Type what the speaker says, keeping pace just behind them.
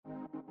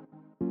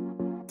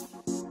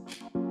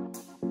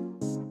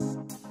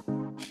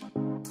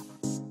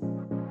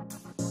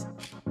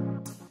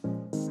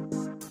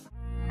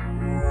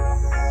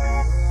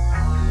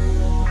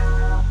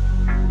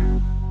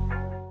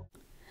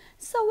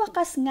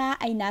wakas nga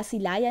ay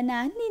nasilayan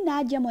na ni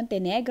Nadia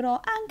Montenegro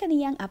ang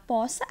kaniyang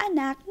apo sa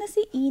anak na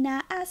si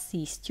Ynna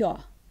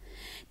Asistio.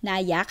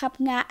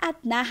 Nayakap nga at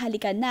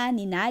nahalikan na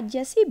ni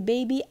Nadia si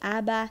baby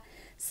Aba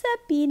sa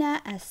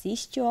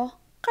Asistio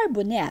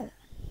Carbonell.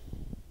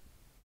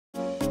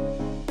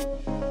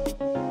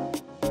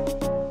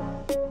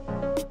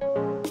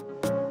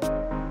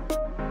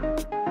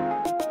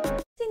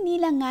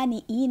 Sinila nga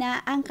ni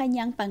Ynna ang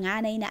kanyang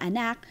panganay na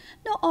anak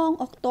noong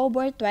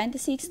October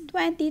 26,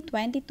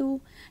 2022,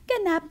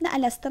 ganap na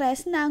alas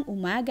 3 ng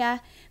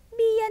umaga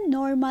via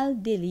normal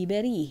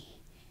delivery.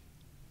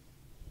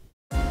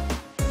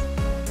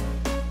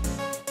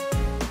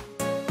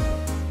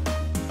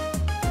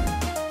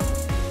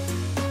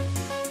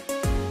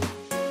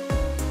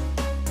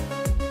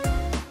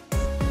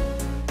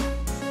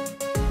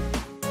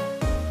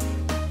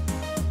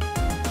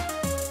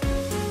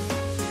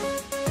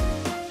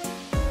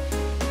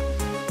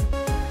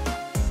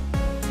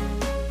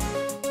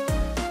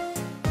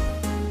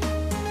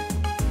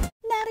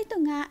 Narito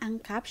nga ang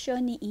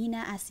caption ni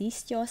Ynna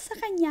Asistio sa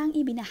kanyang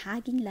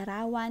ibinahaging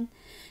larawan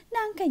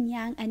ng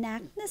kanyang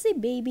anak na si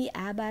baby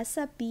Aba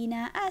sa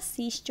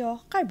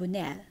Asistio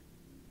Carbonell.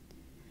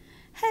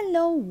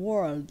 Hello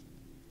world!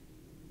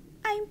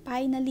 I'm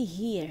finally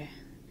here.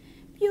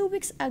 Few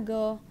weeks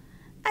ago,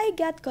 I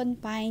got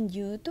confined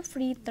due to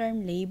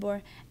preterm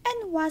labor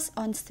and was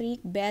on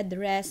strict bed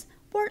rest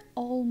for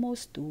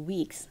almost 2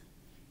 weeks.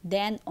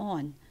 Then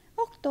on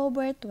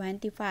October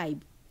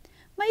 25,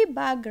 my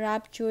bag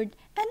ruptured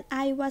and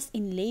I was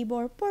in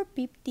labor for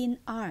 15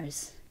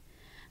 hours.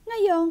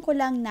 Ngayon ko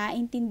lang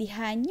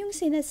naintindihan yung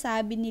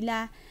sinasabi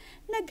nila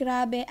na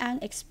grabe ang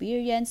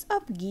experience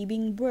of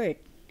giving birth.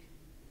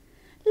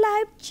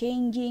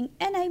 Life-changing,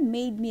 and I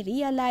made me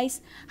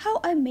realize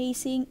how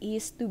amazing it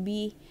is to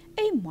be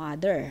a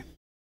mother.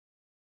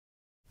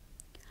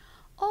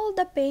 All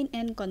the pain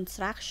and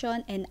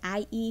contraction and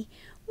IE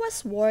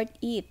was worth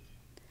it.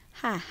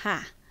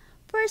 Haha,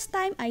 first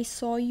time I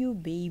saw you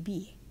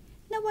baby.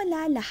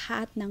 Nawala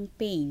lahat ng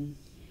pain.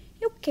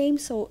 You came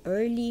so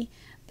early,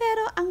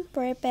 pero ang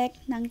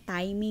perfect ng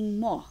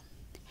timing mo.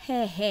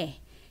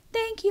 Hehe.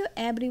 Thank you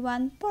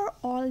everyone for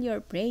all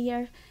your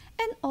prayer,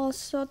 and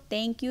also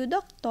thank you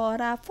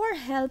Doktora for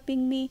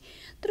helping me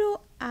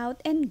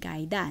throughout and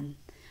guidance,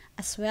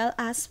 as well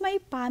as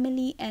my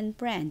family and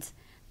friends.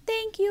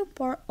 Thank you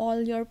for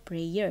all your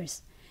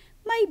prayers.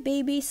 My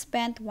baby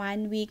spent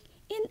 1 week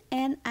in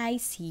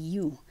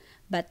NICU,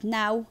 but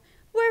now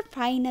we're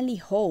finally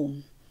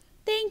home.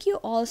 Thank you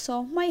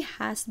also my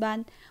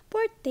husband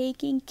for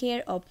taking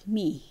care of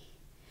me.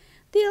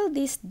 Till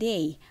this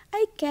day,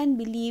 I can't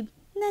believe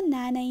na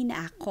nanay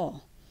na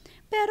ako.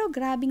 Pero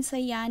grabing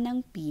saya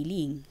ng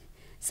feeling.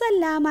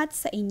 Salamat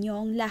sa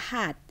inyong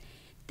lahat.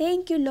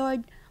 Thank you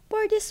Lord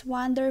for this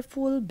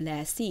wonderful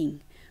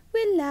blessing.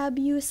 We love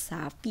you,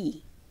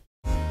 Safi.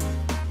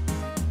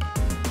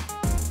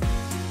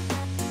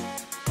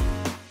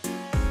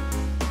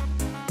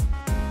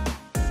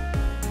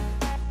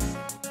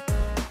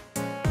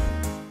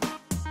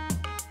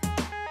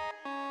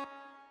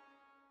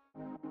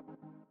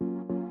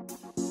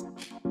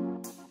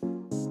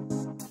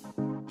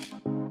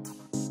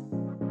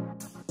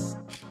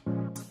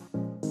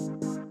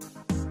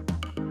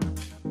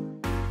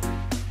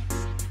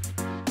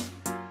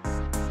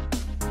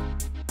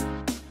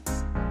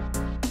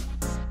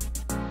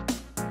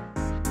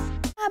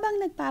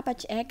 Habang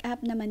nagpapa-check up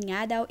naman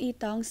nga daw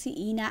itong si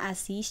Ynna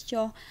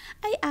Asistio,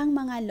 ay ang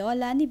mga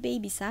lola ni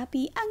baby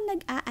Sapi ang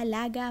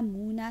nag-aalaga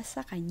muna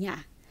sa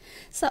kanya.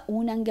 Sa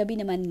unang gabi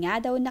naman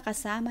nga daw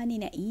nakasama ni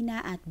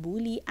Ynna at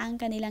Bully ang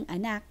kanilang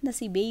anak na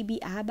si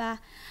baby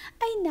Aba,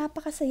 ay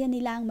napakasaya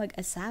nilang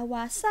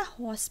mag-asawa sa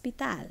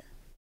hospital.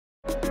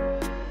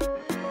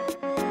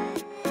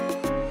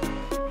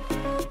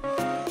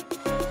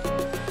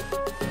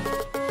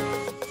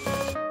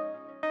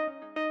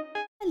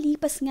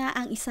 Lipas nga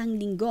ang 1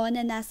 linggo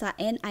na nasa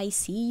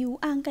NICU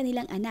ang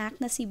kanilang anak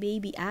na si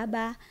baby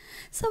Aba,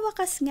 sa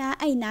wakas nga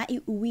ay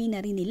naiuwi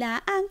na rin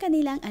nila ang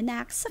kanilang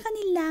anak sa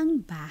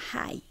kanilang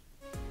bahay.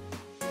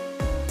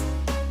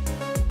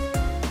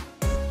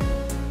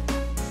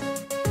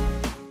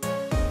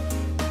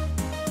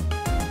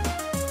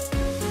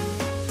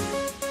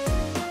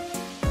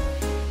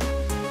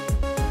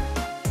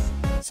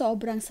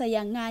 Sobrang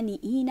saya nga ni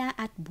Ynna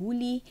at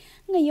Bully,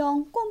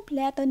 ngayong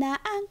kumpleto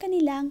na ang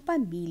kanilang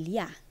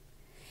pamilya.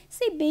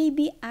 Si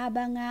baby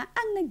Aba nga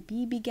ang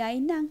nagbibigay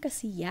ng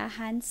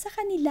kasiyahan sa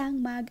kanilang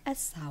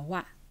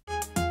mag-asawa.